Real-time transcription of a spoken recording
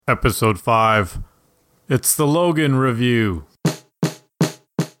Episode 5. It's the Logan Review.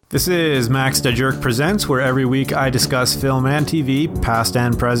 This is Max the Jerk Presents, where every week I discuss film and TV, past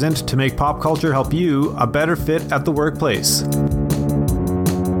and present, to make pop culture help you a better fit at the workplace.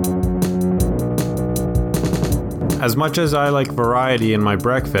 As much as I like variety in my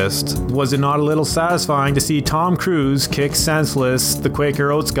breakfast, was it not a little satisfying to see Tom Cruise kick senseless the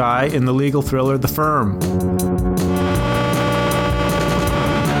Quaker Oats guy in the legal thriller The Firm?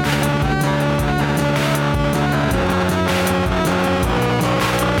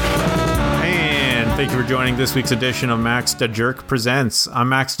 Thank you for joining this week's edition of Max the Jerk Presents. I'm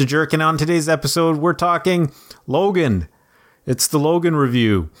Max the Jerk, and on today's episode, we're talking Logan. It's the Logan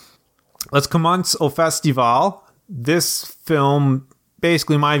Review. Let's commence au festival. This film,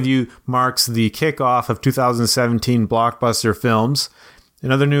 basically, in my view, marks the kickoff of 2017 blockbuster films.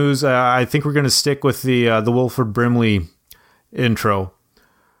 In other news, I think we're going to stick with the Wilford Brimley intro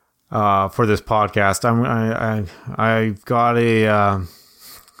for this podcast. I've got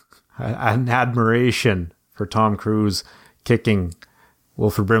an admiration for Tom Cruise kicking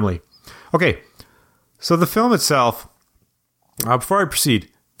Wilford Brimley. Okay, so the film itself, before I proceed,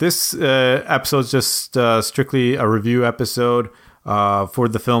 this episode is just strictly a review episode for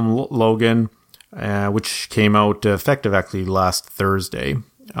the film Logan, which came out effective actually last Thursday.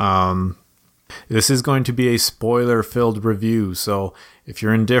 This is going to be a spoiler-filled review, so if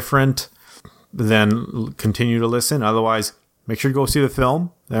you're indifferent, then continue to listen. Otherwise, make sure to go see the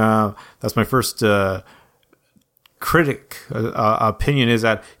film. That's my first critic opinion, is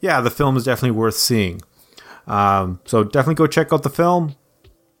that, yeah, the film is definitely worth seeing. So definitely go check out the film.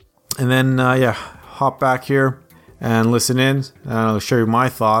 And then, hop back here and listen in. I'll share my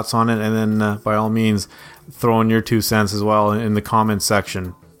thoughts on it. And then, by all means, throw in your 2 cents as well in the comments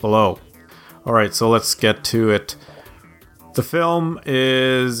section below. All right, so let's get to it. The film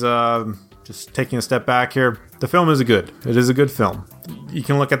is... just taking a step back here, the film is good. It is a good film. You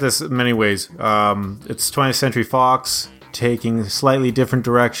can look at this in many ways. It's 20th Century Fox taking a slightly different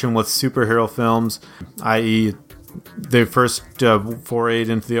direction with superhero films, i.e. they first forayed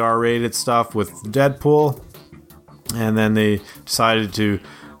into the R-rated stuff with Deadpool, and then they decided to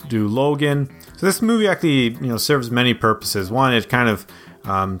do Logan. So this movie actually, serves many purposes. One, it kind of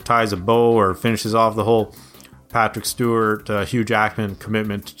ties a bow or finishes off the whole Patrick Stewart, Hugh Jackman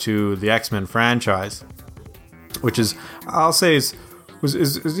commitment to the X-Men franchise, which is, I'll say, is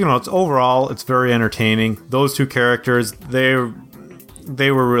it's overall, it's very entertaining. Those two characters, they were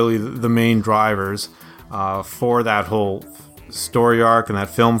really the main drivers for that whole story arc and that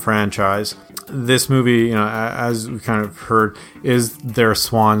film franchise. This movie, as we kind of heard, is their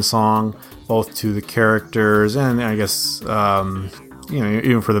swan song, both to the characters and I guess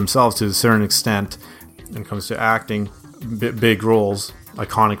even for themselves to a certain extent. When it comes to acting, big roles,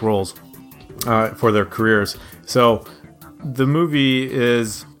 iconic roles for their careers. So the movie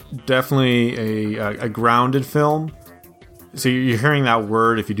is definitely a grounded film. So you're hearing that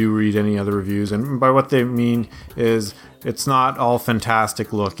word if you do read any other reviews. And by what they mean is it's not all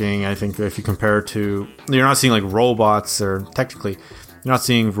fantastic looking. I think if you compare it to... You're not seeing like robots, or technically, you're not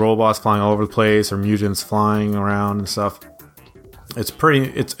seeing robots flying all over the place or mutants flying around and stuff. It's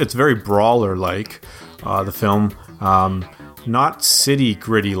very brawler-like. The film, not city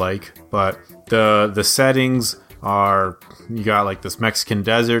gritty like, but the settings are, you got like this Mexican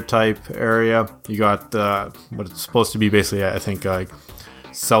desert type area. You got what it's supposed to be basically, I think, like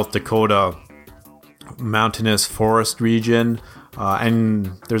South Dakota mountainous forest region,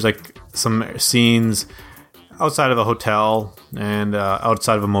 and there's like some scenes outside of a hotel and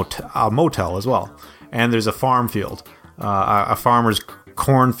outside of a motel as well. And there's a farm field, a farmer's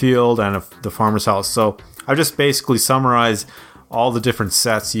cornfield and the farmer's house. So I've just basically summarized all the different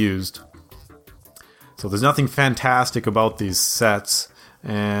sets used. So there's nothing fantastic about these sets,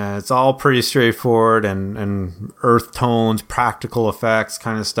 and it's all pretty straightforward and earth tones, practical effects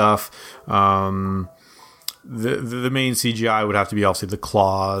kind of stuff. The main CGI would have to be obviously the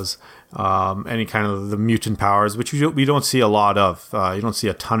claws, any kind of the mutant powers, which we don't see a lot of. You don't see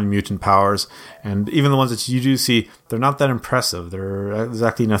a ton of mutant powers, and even the ones that you do see, they're not that impressive. There's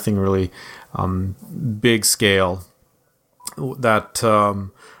exactly nothing really big scale that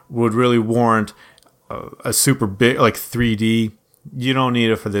would really warrant a super big, like 3D. You don't need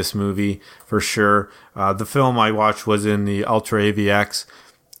it for this movie, for sure. The film I watched was in the Ultra AVX.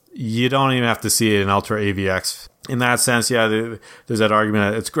 You don't even have to see it in Ultra AVX. In that sense, yeah, there's that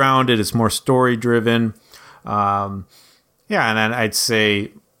argument that it's grounded, it's more story-driven. And then I'd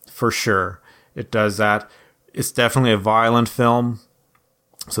say, for sure, it does that. It's definitely a violent film.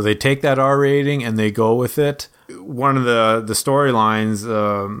 So they take that R rating and they go with it. one of the storylines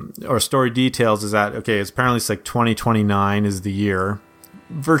or story details is that, okay, apparently it's like 2029 is the year.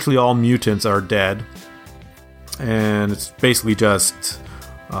 Virtually all mutants are dead. And it's basically just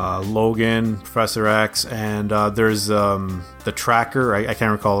Logan, Professor X, and there's the Tracker. I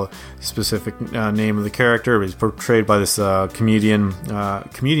can't recall the specific name of the character, but he's portrayed by this comedian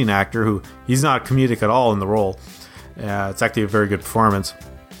actor who, he's not comedic at all in the role. It's actually a very good performance.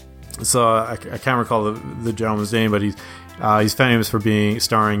 So I can't recall the gentleman's name, but he's famous for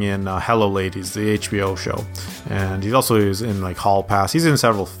starring in Hello Ladies, the HBO show, and he also is in like Hall Pass. He's in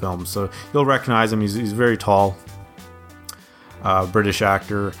several films, so you'll recognize him. He's very tall, British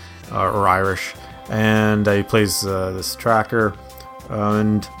actor or Irish, and he plays this Tracker,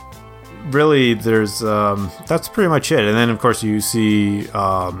 and really there's that's pretty much it. And then of course you see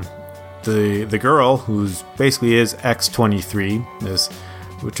the girl who's basically is X-23,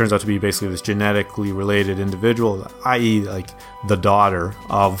 who turns out to be basically this genetically related individual, i.e. like the daughter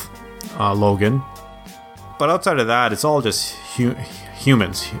of Logan. But outside of that, it's all just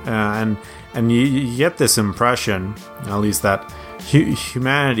humans, and you get this impression, at least, that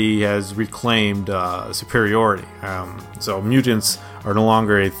humanity has reclaimed superiority. So mutants are no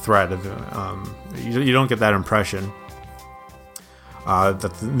longer a threat. You don't get that impression. That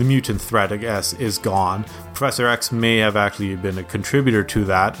the mutant threat, I guess, is gone. Professor X may have actually been a contributor to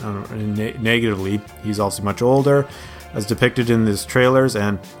that negatively. He's also much older, as depicted in these trailers,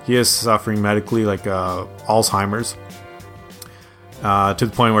 and he is suffering medically, like Alzheimer's, to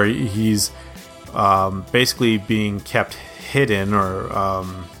the point where he's basically being kept hidden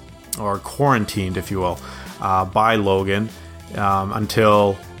or quarantined, if you will, by Logan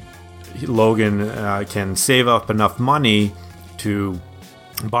until Logan can save up enough money to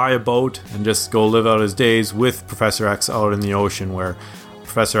buy a boat and just go live out his days with Professor X out in the ocean, where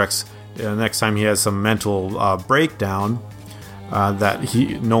Professor X, next time he has some mental breakdown, that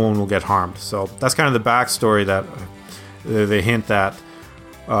no one will get harmed. So that's kind of the backstory, that they hint that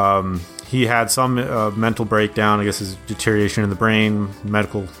he had some mental breakdown. I guess his deterioration in the brain,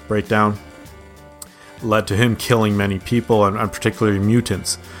 medical breakdown, led to him killing many people, and particularly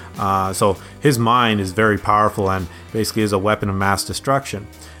mutants. So his mind is very powerful and basically is a weapon of mass destruction.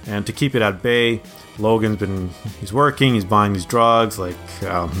 And to keep it at bay, he's working, he's buying these drugs, like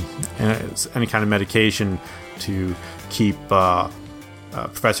any kind of medication to keep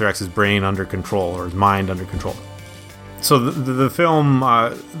Professor X's brain under control, or his mind under control. So the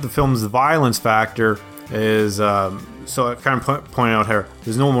film's violence factor is, so I kind of point out here,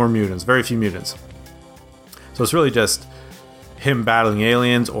 there's no more mutants, very few mutants. So it's really just him battling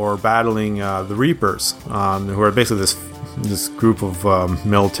aliens or battling the Reapers, who are basically this group of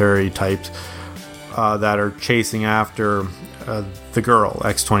military types that are chasing after the girl,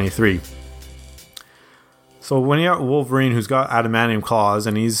 X-23. So when you have Wolverine, who's got adamantium claws,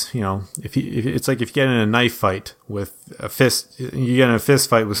 and he's, it's like if you get in a knife fight with a fist, you get in a fist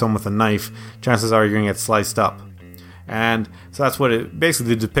fight with someone with a knife, chances are you're going to get sliced up. And so that's what it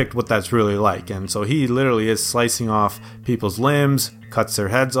basically depict what that's really like. And so he literally is slicing off people's limbs, cuts their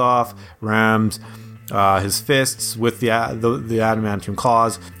heads off, rams his fists with the adamantium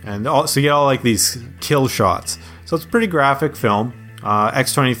claws, and so you get all like these kill shots. So it's a pretty graphic film.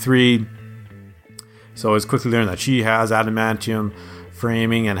 X-23. So it's quickly learned that she has adamantium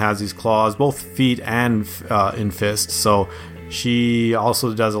framing and has these claws, both feet and in fists. So she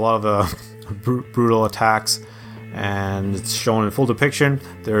also does a lot of brutal attacks, and it's shown in full depiction.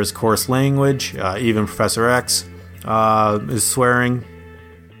 There's coarse language. Even Professor X is swearing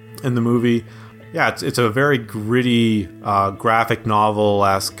in the movie. Yeah, it's a very gritty, graphic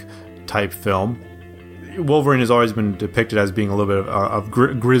novel-esque type film. Wolverine has always been depicted as being a little bit of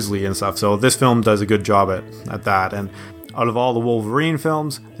grisly and stuff, so this film does a good job at that. And out of all the Wolverine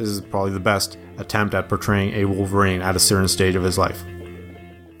films, this is probably the best attempt at portraying a Wolverine at a certain stage of his life.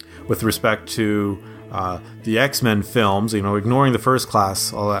 With respect to the X-Men films, ignoring the First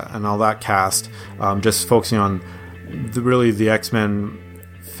Class all that cast, just focusing on the X-Men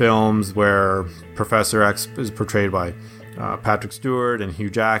films where Professor X is portrayed by Patrick Stewart and Hugh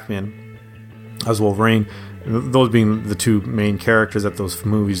Jackman as Wolverine, those being the two main characters that those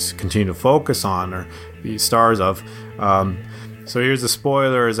movies continue to focus on or be stars of. So here's the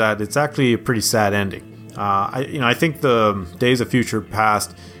spoiler: is that it's actually a pretty sad ending. I think the Days of Future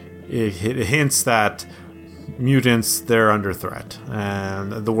Past, it hints that mutants, they're under threat,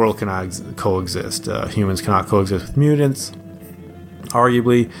 and the world cannot coexist. Humans cannot coexist with mutants.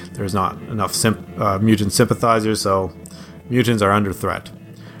 Arguably, there's not enough mutant sympathizers, so mutants are under threat.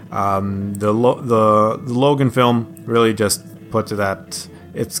 The Logan film really just puts it that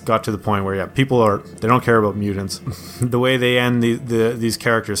it's got to the point where they don't care about mutants. The way they end these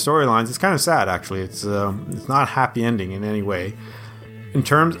characters' storylines, it's kind of sad actually. It's not a happy ending in any way. In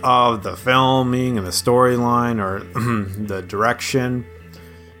terms of the filming and the storyline or the direction,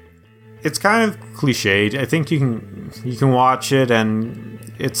 it's kind of cliched. I think you can watch it and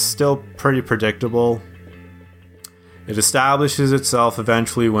it's still pretty predictable. It establishes itself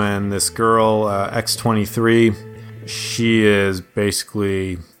eventually when this girl, X-23, she is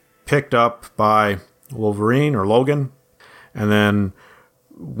basically picked up by Wolverine or Logan. And then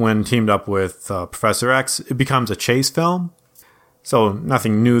when teamed up with Professor X, it becomes a chase film. So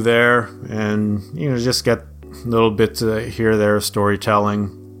nothing new there. And, just get little bits here, there, of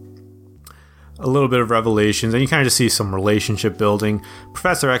storytelling. A little bit of revelations. And you kind of just see some relationship building.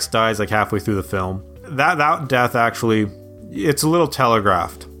 Professor X dies like halfway through the film. That death actually, it's a little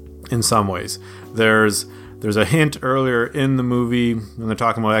telegraphed in some ways. There's a hint earlier in the movie when they're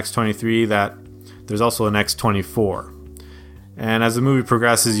talking about X-23 that there's also an X-24. And as the movie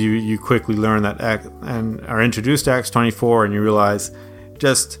progresses, you quickly learn that and are introduced to X-24, and you realize,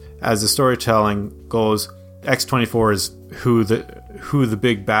 just as the storytelling goes, X-24 is who the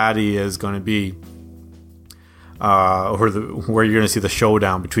big baddie is going to be, where you're going to see the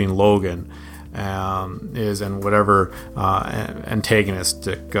showdown between Logan and whatever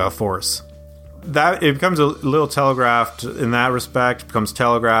antagonistic force. That it becomes a little telegraphed in that respect. It becomes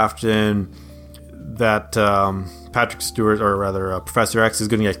telegraphed in that Patrick Stewart, or rather Professor X, is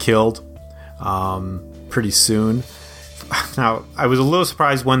going to get killed pretty soon. Now, I was a little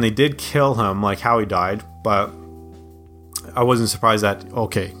surprised when they did kill him, like how he died, but I wasn't surprised that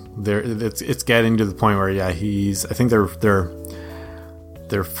it's getting to the point where he's. I think they're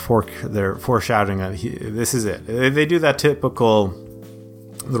foreshadowing that this is it. They do that typical.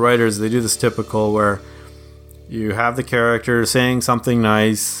 The writers, they do this typical where you have the character saying something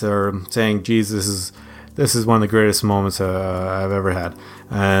nice or saying, "Geez, this is one of the greatest moments I've ever had,"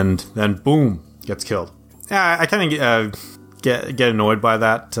 and then boom, gets killed. Yeah, I kind of get annoyed by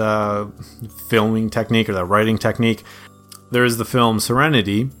that filming technique or that writing technique. There is the film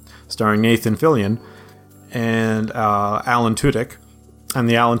Serenity, starring Nathan Fillion and Alan Tudyk, and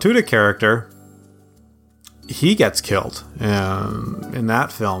the Alan Tudyk character, he gets killed in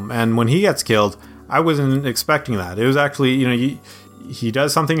that film. And when he gets killed, I wasn't expecting that. It was actually, he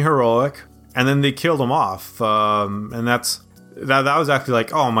does something heroic, and then they killed him off. And that was actually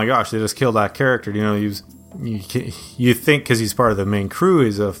like, oh my gosh, they just killed that character. You think because he's part of the main crew,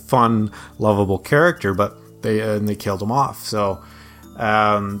 he's a fun, lovable character, but they killed him off. So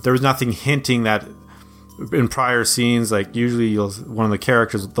there was nothing hinting that in prior scenes, like usually one of the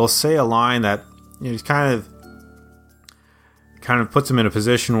characters, they'll say a line that he's kind of puts them in a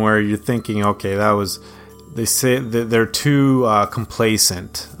position where you're thinking, okay, they say that they're too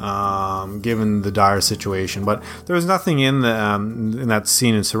complacent given the dire situation. But there was nothing in that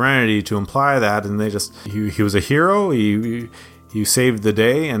scene in Serenity to imply that, and they just he was a hero, he saved the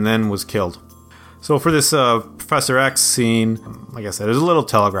day, and then was killed. So for this Professor X scene, like I said, it was a little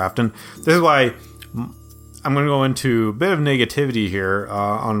telegraphed, and this is why I'm going to go into a bit of negativity here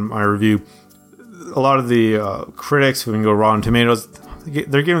on my review. A lot of the critics, we can go Rotten Tomatoes,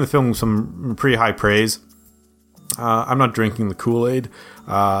 they're giving the film some pretty high praise. I'm not drinking the Kool-Aid.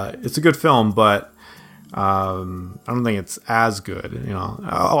 It's a good film, but I don't think it's as good.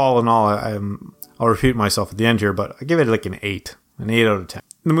 All in all, I'll repeat myself at the end here, but I give it like an 8 out of 10.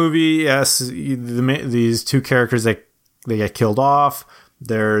 The movie, yes, these two characters they get killed off.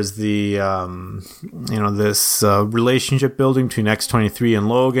 There's the this relationship building between X-23 and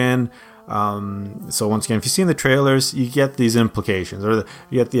Logan. So once again, if you've seen the trailers, you get these implications, or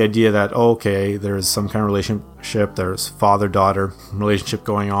you get the idea that, okay, there's some kind of relationship, there's father-daughter relationship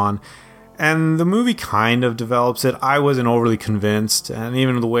going on, and the movie kind of develops it. I wasn't overly convinced, and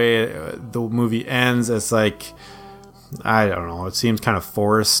even the way the movie ends, it's like, I don't know, it seems kind of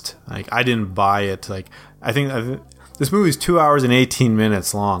forced. Like, I didn't buy it. Like, I think this movie is 2 hours and 18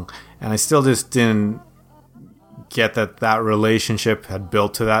 minutes long, and I still just didn't get that relationship had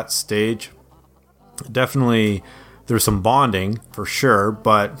built to that stage. Definitely there's some bonding for sure,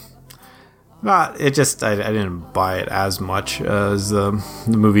 but I didn't buy it as much as the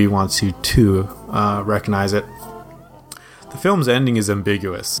movie wants you to recognize it. The film's ending is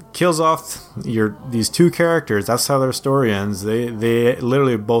ambiguous. Kills off these two characters. That's how their story ends. They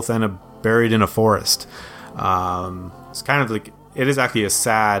literally both end up buried in a forest. It's kind of like, it is actually a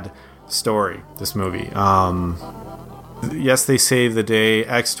sad story, this movie. Yes, they save the day.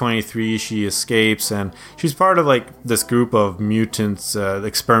 X-23, she escapes, and she's part of like this group of mutants,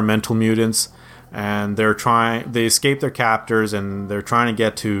 experimental mutants, and they escape their captors, and they're trying to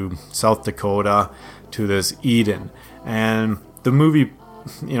get to South Dakota, to this Eden. And the movie,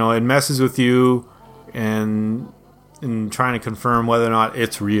 it messes with you and in trying to confirm whether or not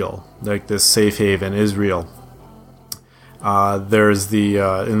it's real, like this safe haven is real. There's the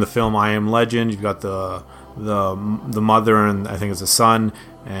in the film I Am Legend, you've got the mother and I think it's the son,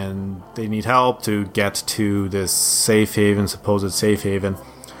 and they need help to get to this safe haven, supposed safe haven.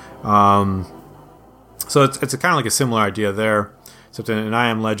 So it's kind of like a similar idea there, except in I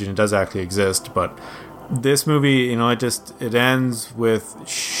Am Legend it does actually exist. But this movie, it ends with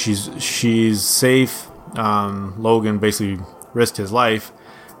she's safe. Logan basically risked his life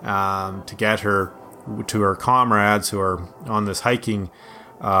to get her to her comrades who are on this hiking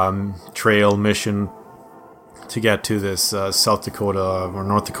trail mission to get to this South Dakota or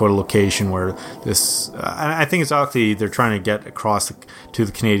North Dakota location where this I think it's actually they're trying to get across to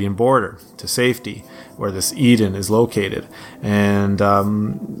the Canadian border to safety, where this Eden is located. And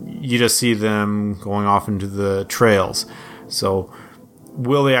you just see them going off into the trails. So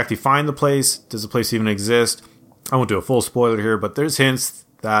will they actually find the place? Does the place even exist? I won't do a full spoiler here, but there's hints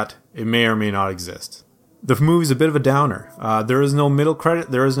that it may or may not exist. The movie's a bit of a downer. There is no middle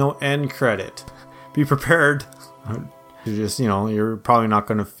credit. There is no end credit. Be prepared. You're probably not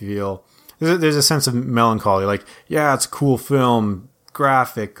going to feel... There's a sense of melancholy. Like, yeah, it's a cool film,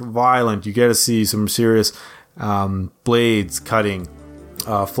 graphic, violent. You get to see some serious blades cutting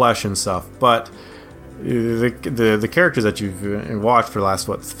flesh and stuff. But the characters that you've watched for the last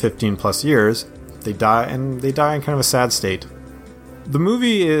 15 plus years, they die in kind of a sad state. The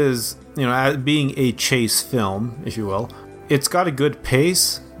movie is, being a chase film, if you will, it's got a good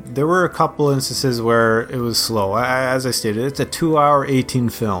pace. There were a couple instances where it was slow. As I stated, it's a 2-hour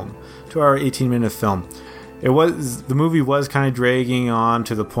 18-minute film. The movie was kind of dragging on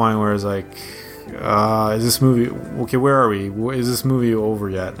to the point where it's like, is this movie okay? Where are we? Is this movie over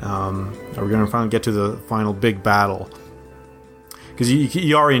yet? Are we going to finally get to the final big battle? Because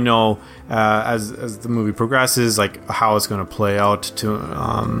you already know as the movie progresses, like how it's going to play out. To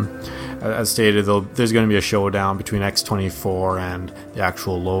as stated, there's going to be a showdown between X-24 and the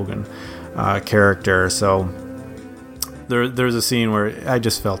actual Logan character. So there's a scene where I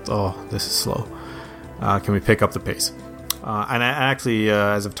just felt, oh, this is slow. Can we pick up the pace? And actually,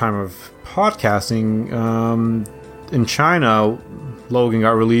 as of time of podcasting, in China, Logan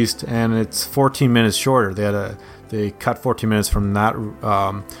got released, and it's 14 minutes shorter. They cut 14 minutes from that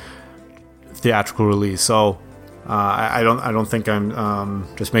theatrical release. So I don't think I'm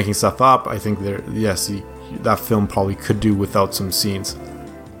just making stuff up. I think that film probably could do without some scenes.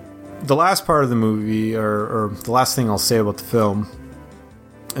 The last part of the movie, or the last thing I'll say about the film,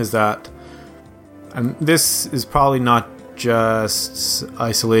 is that, and this is probably not just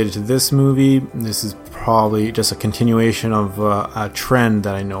isolated to this movie. This is probably just a continuation of a trend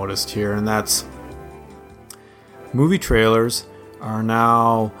that I noticed here, and that's movie trailers are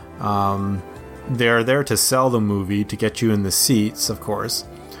now they're there to sell the movie, to get you in the seats, of course.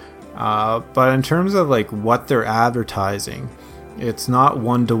 But in terms of like what they're advertising, it's not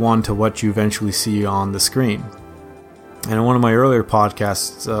one-to-one to what you eventually see on the screen. And in one of my earlier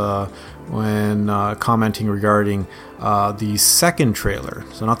podcasts, when commenting regarding the second trailer,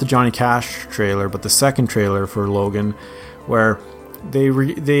 so not the Johnny Cash trailer, but the second trailer for Logan, where they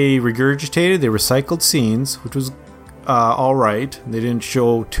regurgitated, they recycled scenes, which was all right. They didn't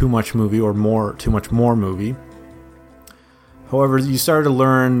show too much movie or too much more movie. However, you started to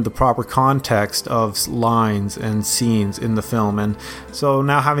learn the proper context of lines and scenes in the film, and so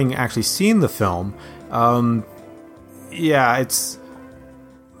now having actually seen the film, it's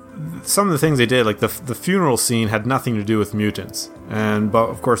some of the things they did, like the funeral scene had nothing to do with mutants, but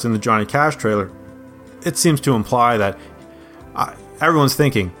of course in the Johnny Cash trailer, it seems to imply that everyone's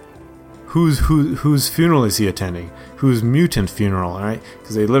thinking, whose funeral is he attending? Whose mutant funeral, right?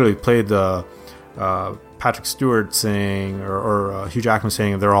 Because they literally played the Patrick Stewart saying, or Hugh Jackman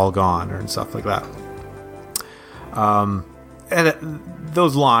saying they're all gone, and stuff like that. And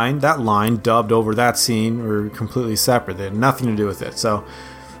that line dubbed over that scene were completely separate. They had nothing to do with it. So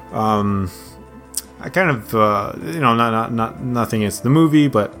I kind of not nothing against the movie,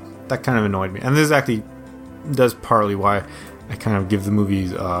 but that kind of annoyed me. And this actually does partly why I kind of give the movie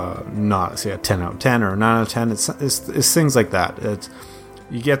not say a 10 out of 10 or a 9 out of 10. It's things like that.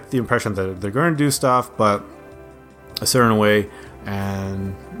 You get the impression that they're going to do stuff, but a certain way,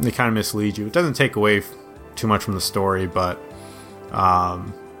 and they kind of mislead you. It doesn't take away too much from the story, but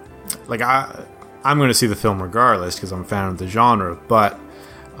I'm going to see the film regardless because I'm a fan of the genre. But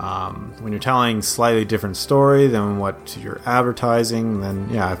when you're telling slightly different story than what you're advertising, then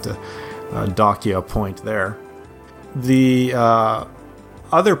I have to dock you a point there. The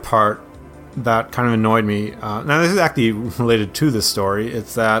other part that kind of annoyed me, now this is actually related to this story,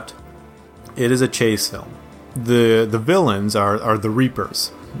 it's that it is a chase film. The villains are the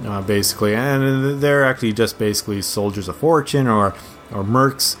Reapers, basically, and they're actually just basically soldiers of fortune or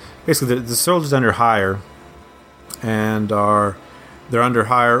mercs. Basically, the soldiers under hire, and they're under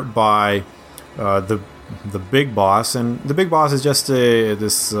hire by the big boss, and the big boss is just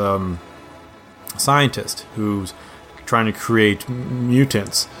this scientist who's trying to create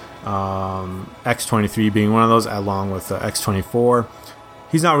mutants. X-23 being one of those, along with X-24.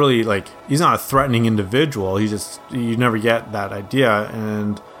 He's not really he's not a threatening individual. You never get that idea,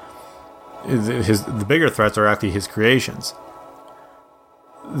 and the bigger threats are actually his creations.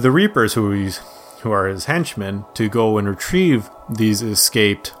 The Reapers, who are his henchmen, to go and retrieve these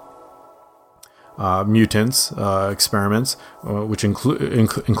escaped mutants experiments, which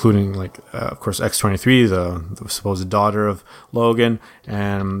including of course X-23, the supposed daughter of Logan,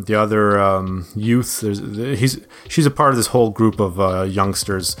 and the other youth. She's a part of this whole group of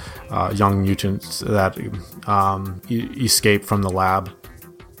youngsters, young mutants that escape from the lab.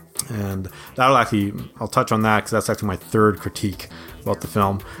 And I'll touch on that because that's actually my third critique about the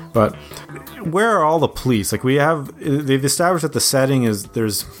film. But where are all the police? They've established that the setting is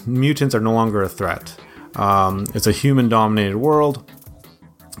mutants are no longer a threat. It's a human-dominated world.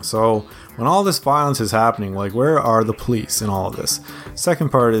 So when all this violence is happening, where are the police in all of this? Second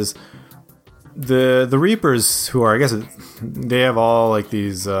part is the Reapers, who are, I guess, they have all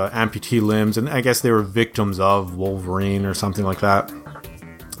these amputee limbs, and I guess they were victims of Wolverine or something like that.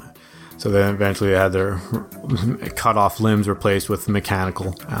 So then eventually they had their cut off limbs replaced with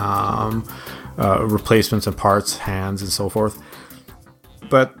mechanical replacements and parts, hands and so forth.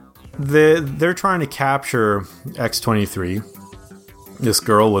 But they're trying to capture X-23, this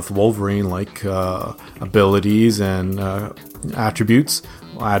girl with Wolverine-like abilities and attributes,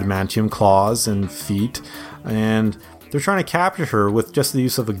 adamantium claws and feet, and they're trying to capture her with just the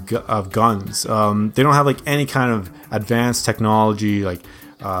use of guns. They don't have any kind of advanced technology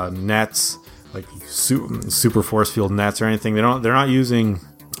nets, super force field nets or anything. They're not using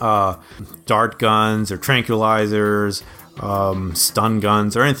dart guns or tranquilizers, stun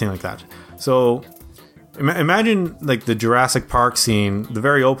guns or anything like that. So imagine the Jurassic Park scene, the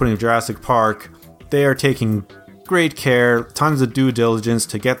very opening of Jurassic Park. They are taking great care, tons of due diligence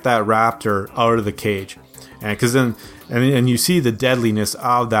to get that raptor out of the cage, and because then you see the deadliness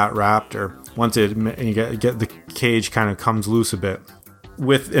of that raptor once you get the cage kind of comes loose a bit.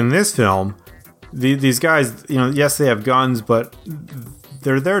 In this film, these guys, yes, they have guns, but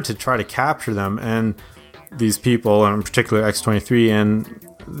they're there to try to capture them, and these people, and in particular X-23, and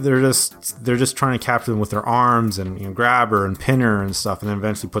they're just trying to capture them with their arms and grab her and pin her and stuff, and then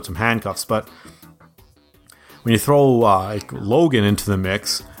eventually put some handcuffs. But when you throw Logan into the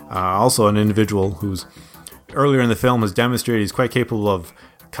mix, also an individual who's earlier in the film has demonstrated he's quite capable of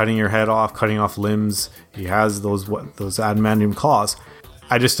cutting your head off, cutting off limbs. He has those adamantium claws.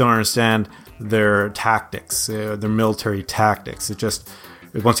 I just don't understand their tactics, their military tactics.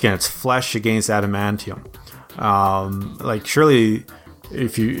 Once again, it's flesh against adamantium. Surely,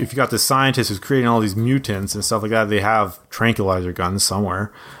 if you got this scientist who's creating all these mutants and stuff like that, they have tranquilizer guns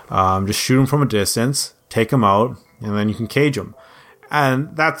somewhere. Just shoot them from a distance, take them out, and then you can cage them.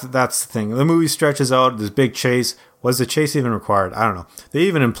 And that's the thing. The movie stretches out this big chase. Was the chase even required? I don't know. They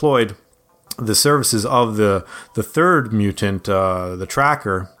even employed the services of the third mutant, the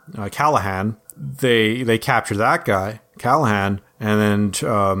tracker, Callahan. They captured that guy, Callahan, and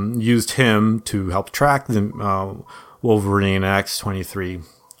then used him to help track the Wolverine and X-23.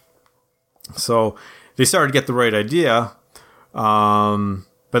 So they started to get the right idea,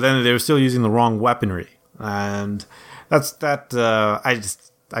 but then they were still using the wrong weaponry, and I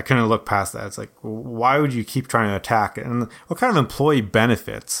couldn't look past that. It's why would you keep trying to attack it? And what kind of employee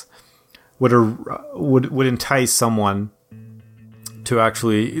benefits would entice someone to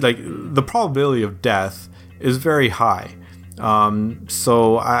actually, the probability of death is very high.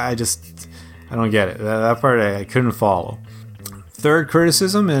 So I don't get it. That part I couldn't follow. Third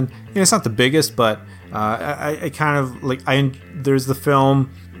criticism, and it's not the biggest, but I kind of there's the film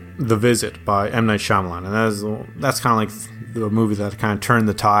The Visit by M. Night Shyamalan, and that's kind of the movie that kind of turned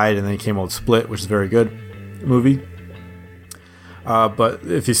the tide, and then he came out with Split, which is a very good movie. But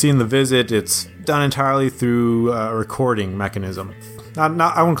if you've seen The Visit, it's done entirely through a recording mechanism. Not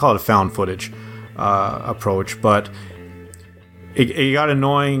I wouldn't call it a found footage approach, but it got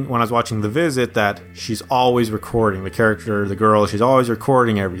annoying when I was watching The Visit that she's always recording. The character, the girl, she's always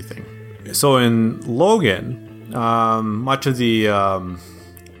recording everything. So in Logan, much of the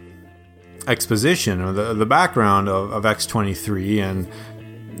exposition or the background of X-23 and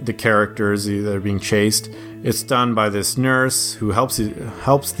the characters that are being chased. It's done by this nurse who helps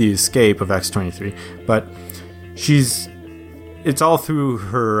the escape of X-23, but it's all through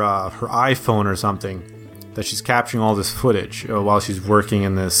her iPhone or something that she's capturing all this footage while she's working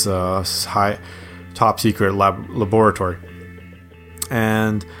in this high top secret laboratory.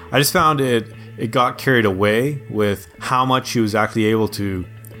 And I just found it got carried away with how much she was actually able to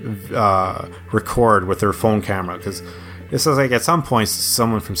record with her phone camera, because this is like at some point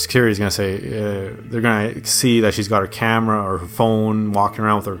someone from security is going to say they're going to see that she's got her camera or her phone, walking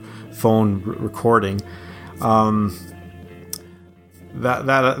around with her phone recording.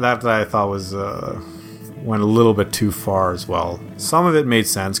 That I thought was went a little bit too far as well. Some of it made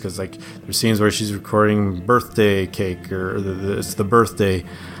sense because like there's scenes where she's recording birthday cake, or it's the birthday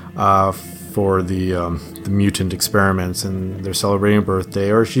for the mutant experiments, and they're celebrating a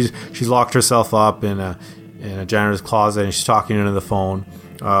birthday, or she's locked herself up in a janitor's closet and she's talking into the phone,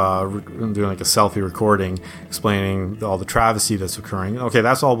 doing like a selfie recording, explaining all the travesty that's occurring. Okay,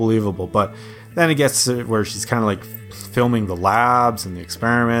 that's all believable, but then it gets to where she's kind of like filming the labs and the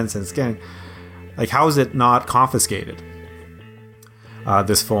experiments, and it's getting like, how is it not confiscated?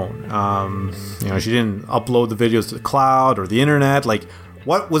 This phone, she didn't upload the videos to the cloud or the internet. Like,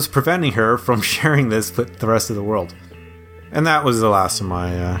 what was preventing her from sharing this with the rest of the world? And that was the last of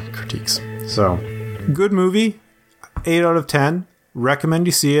my critiques. So, good movie, 8 out of 10. Recommend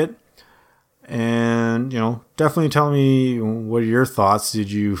you see it. And, definitely tell me what are your thoughts.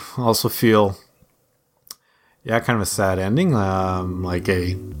 Did you also feel, kind of a sad ending?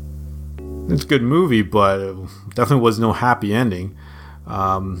 It's a good movie, but it definitely was no happy ending.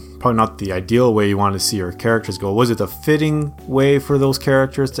 Probably not the ideal way you want to see your characters go. Was it the fitting way for those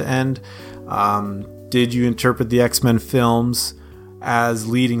characters to end? Did you interpret the X-Men films as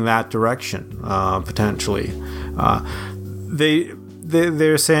leading that direction, potentially?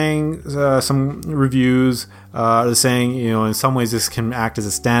 They're saying, some reviews are saying, in some ways this can act as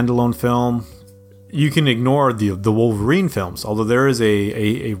a standalone film. You can ignore the Wolverine films, although there is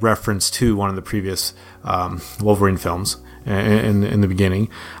a reference to one of the previous Wolverine films in the beginning.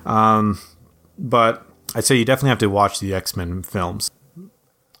 But I'd say you definitely have to watch the X-Men films.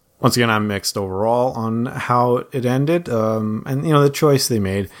 Once again, I'm mixed overall on how it ended, and the choice they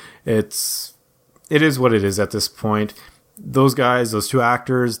made. It is what it is at this point. Those guys, those two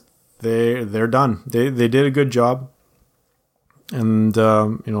actors, they're done. They did a good job. And,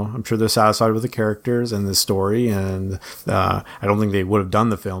 I'm sure they're satisfied with the characters and the story. And I don't think they would have done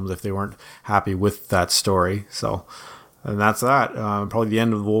the films if they weren't happy with that story. So, and that's that. Probably the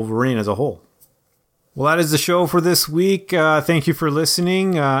end of Wolverine as a whole. Well, that is the show for this week. Thank you for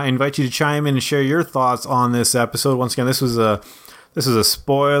listening. I invite you to chime in and share your thoughts on this episode. Once again, this was a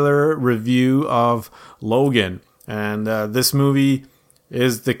spoiler review of Logan. And this movie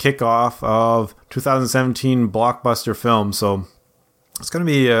is the kickoff of 2017 blockbuster film. So, it's going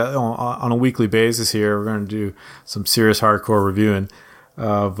to be on a weekly basis here. We're going to do some serious hardcore reviewing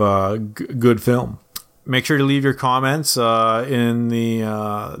of good film. Make sure to leave your comments in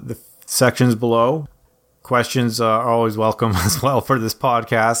the sections below. Questions are always welcome as well for this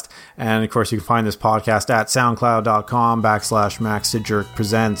podcast. And of course, you can find this podcast at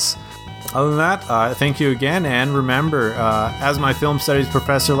soundcloud.com/MaxTheJerkPresents. Other than that, thank you again. And remember, as my film studies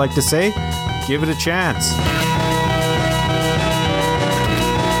professor liked to say, give it a chance.